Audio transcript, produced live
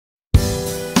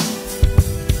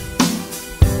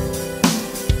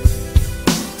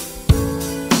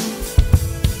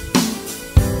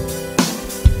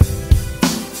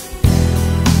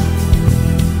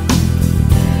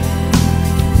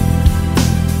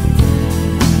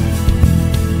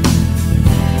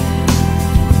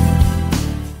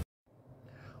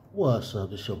What's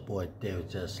up? This your boy David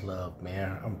Just Love,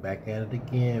 man. I'm back at it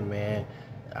again, man.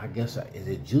 I guess, is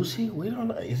it juicy? We don't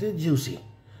know. Is it juicy?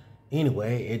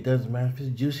 Anyway, it doesn't matter if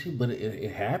it's juicy, but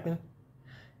it happened.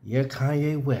 Yeah,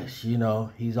 Kanye West,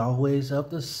 he's always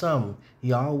up to something.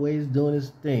 He always doing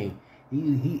his thing.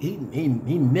 He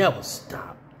never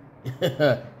stopped.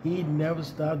 He never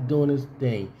stopped doing his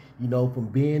thing. From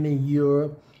being in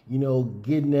Europe,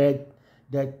 getting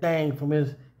that thing from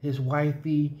his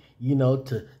wifey,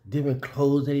 to different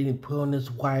clothes that he didn't put on his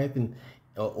wife, and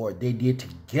or they did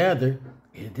together.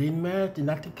 It didn't matter.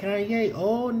 Not to Kanye.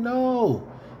 Oh no,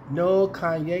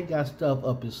 Kanye got stuff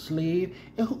up his sleeve,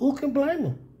 and who can blame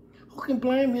him? Who can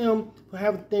blame him for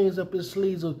having things up his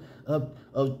sleeves of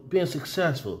being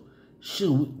successful?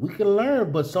 Shoot, we can learn,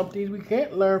 but some things we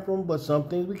can't learn from, but some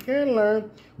things we can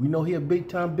learn. We know he a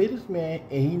big-time businessman,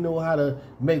 and he know how to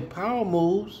make power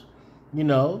moves,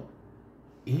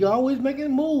 He always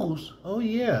making moves. Oh,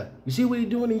 yeah. You see what he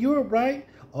doing in Europe, right?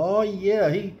 Oh, yeah.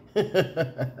 He,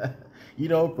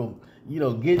 from,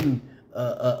 getting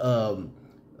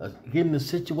the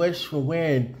situation from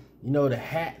wearing, the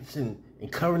hats and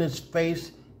covering his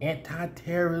face,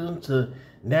 anti-terrorism, to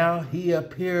now he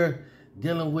up here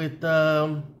dealing with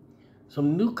some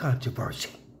new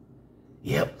controversy.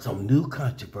 Yep, some new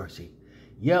controversy.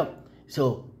 Yep,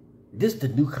 so this is the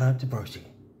new controversy.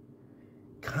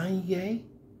 Kanye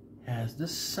has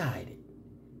decided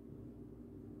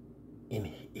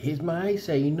in his mind, he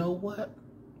say, you know what?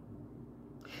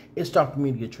 It's time for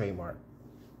me to get a trademark.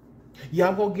 Yeah,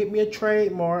 I'm going to get me a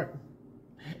trademark,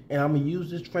 and I'm going to use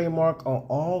this trademark on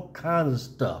all kinds of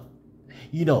stuff.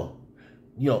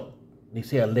 They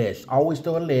say alleged. I always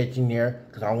throw alleged in there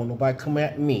because I don't want nobody come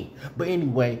at me. But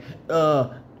anyway,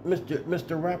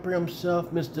 Mr. Rapper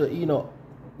himself, Mr.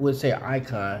 Would say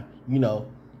icon,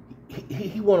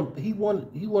 he want to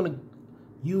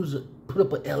put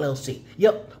up an LLC.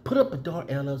 Yep, put up a darn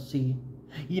LLC.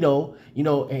 And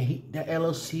that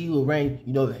LLC will rank,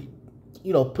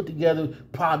 put together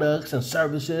products and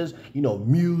services,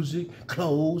 music,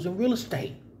 clothes, and real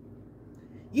estate.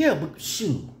 Yeah, but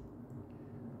shoot,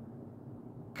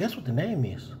 guess what the name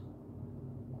is?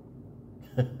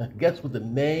 Guess what the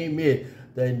name is?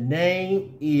 The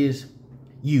name is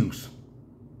Use.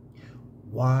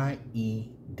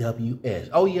 Y-E-W-S.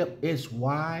 Oh, yep, it's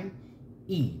Y-E-W-S.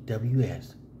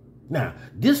 Now,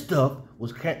 this stuff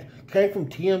came from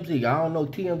TMZ. I don't know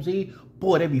TMZ.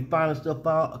 Boy, they be finding stuff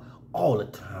out all the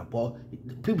time, boy.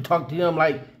 People talk to them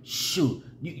like, shoot,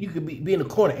 you could be in the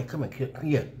corner. Hey, come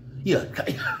here. Yeah.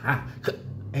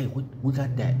 Hey, we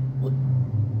got that. What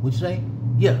you say?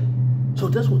 Yeah. So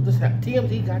that's what this happened.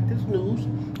 TMZ got this news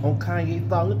on Kanye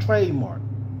filing a trademark.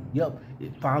 Yep,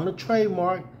 it filed a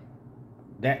trademark,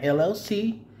 that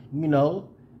LLC, and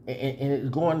it's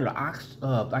going to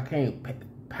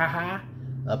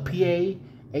the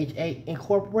P-A-H-A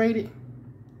Incorporated,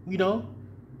 and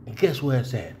guess where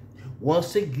it's at?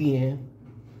 Once again,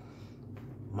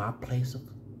 my place,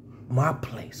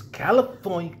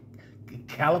 California,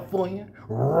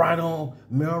 right on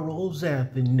Melrose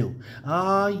Avenue.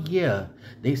 Ah, yeah.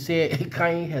 They said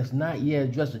Kanye has not yet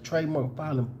addressed the trademark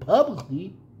filing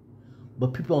publicly,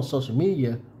 but people on social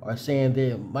media are saying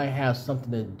that it might have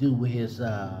something to do with his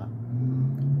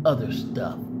other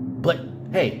stuff. But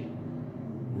hey,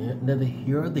 neither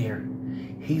here or there.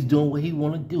 He's doing what he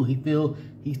want to do. He feel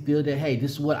that, hey, this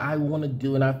is what I want to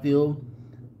do, and I feel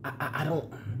I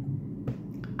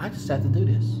just have to do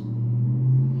this.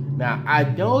 Now, I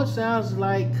know it sounds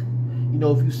like,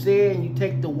 if you say it and you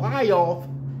take the Y off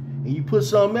and you put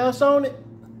something else on it,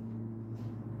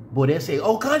 boy, they say,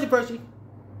 oh, controversy.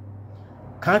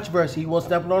 Controversy, he wants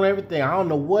stepping on everything. I don't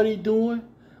know what he's doing,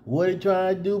 what he's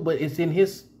trying to do, but it's in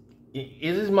his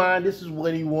mind, this is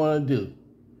what he want to do.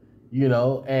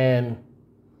 And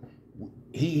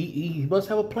he must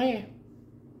have a plan.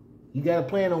 He got a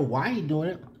plan on why he's doing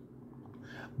it.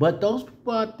 But those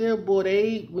people out there, boy,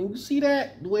 when you see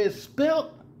that, the way it's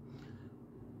spelled,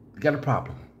 they got a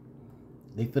problem.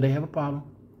 They feel they have a problem.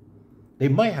 They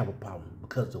might have a problem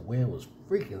because the way it was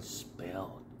freaking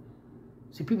spelled.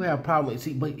 See, people have a problem.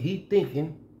 See, but he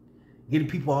thinking, getting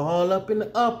people all up in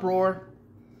the uproar.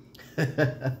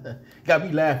 Got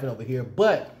me laughing over here.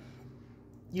 But,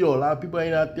 a lot of people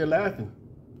ain't out there laughing.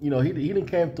 He done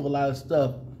came through a lot of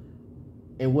stuff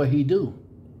and what he do.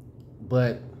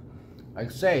 But, like I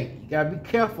say, you gotta be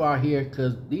careful out here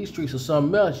because these streets are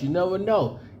something else. You never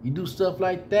know. You do stuff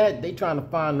like that, they trying to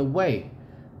find a way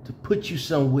to put you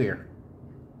somewhere.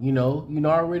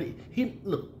 Already. He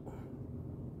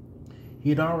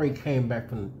had already came back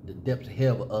from the depths of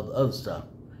hell of other stuff.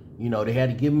 They had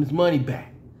to give him his money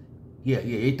back. Yeah,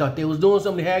 they thought they was doing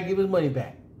something, they had to give his money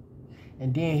back.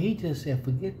 And then he just said,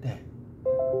 forget that.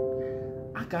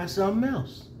 I got something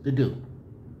else to do.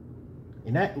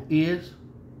 And that is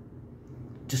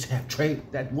just have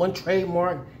that one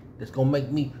trademark that's gonna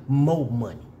make me more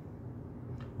money.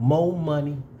 More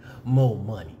money, more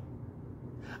money.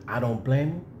 I don't blame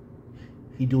him.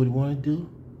 He do what he wanna do.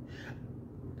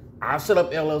 I set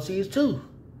up LLCs too.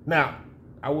 Now,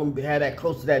 I wouldn't have that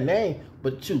close to that name,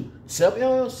 but set up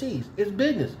LLCs, it's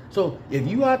business. So if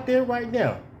you out there right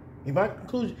now, if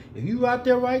you out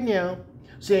there right now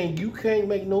saying you can't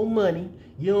make no money,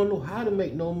 you don't know how to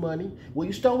make no money, well,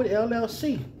 you start with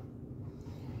LLC.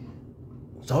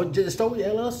 So just start with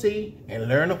LLC and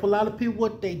learn up a lot of people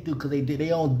what they do, because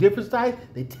they on different sites.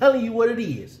 They telling you what it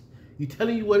is. You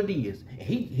telling you what it is. And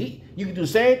you can do the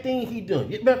same thing he doing.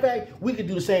 Matter of fact, we could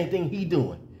do the same thing he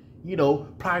doing. You know,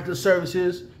 products and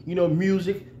services, you know,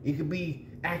 music. It could be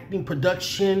acting,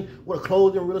 production, with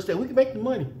clothing, real estate. We can make the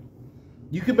money.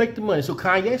 You can make the money. So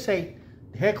Kanye say,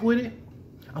 the heck with it.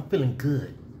 I'm feeling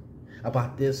good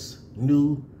about this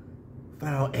new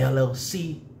found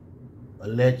LLC,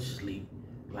 allegedly,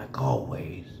 like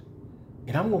always.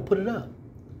 And I'm going to put it up.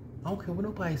 I don't care what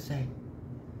nobody say.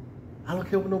 I don't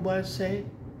care what nobody say.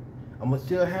 I'm going to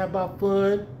still have my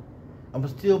fun. I'm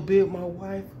going to still be with my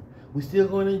wife. We still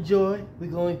going to enjoy. We're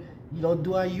going to, you know,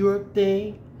 do our Europe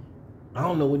thing. I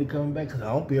don't know when he's coming back because I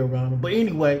don't be around him. But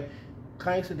anyway,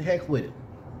 Kanye said the heck with it.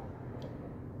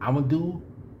 I'm going to do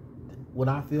what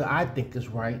I think is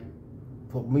right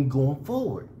for me going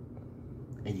forward.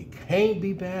 And you can't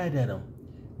be bad at him.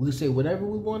 We can say whatever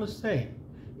we want to say.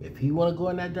 If he want to go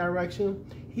in that direction,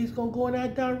 he's going to go in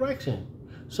that direction.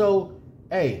 So,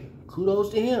 hey,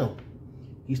 kudos to him.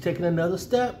 He's taking another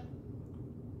step.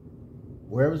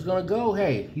 Wherever it's going to go,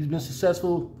 hey, he's been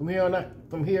successful from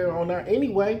here on out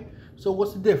anyway. So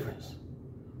what's the difference?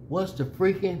 What's the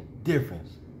freaking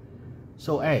difference?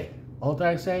 So, hey, all that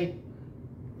I say,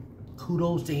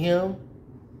 kudos to him.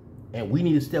 And we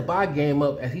need to step our game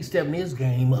up as he's stepping his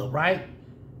game up, right?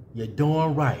 You're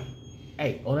doing right.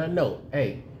 Hey, on that note,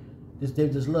 hey, this day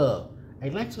just love. Hey,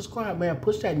 like, subscribe, man.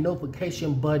 Push that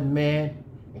notification button, man.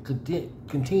 And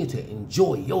continue to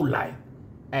enjoy your life.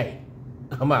 Hey,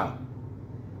 I'm out.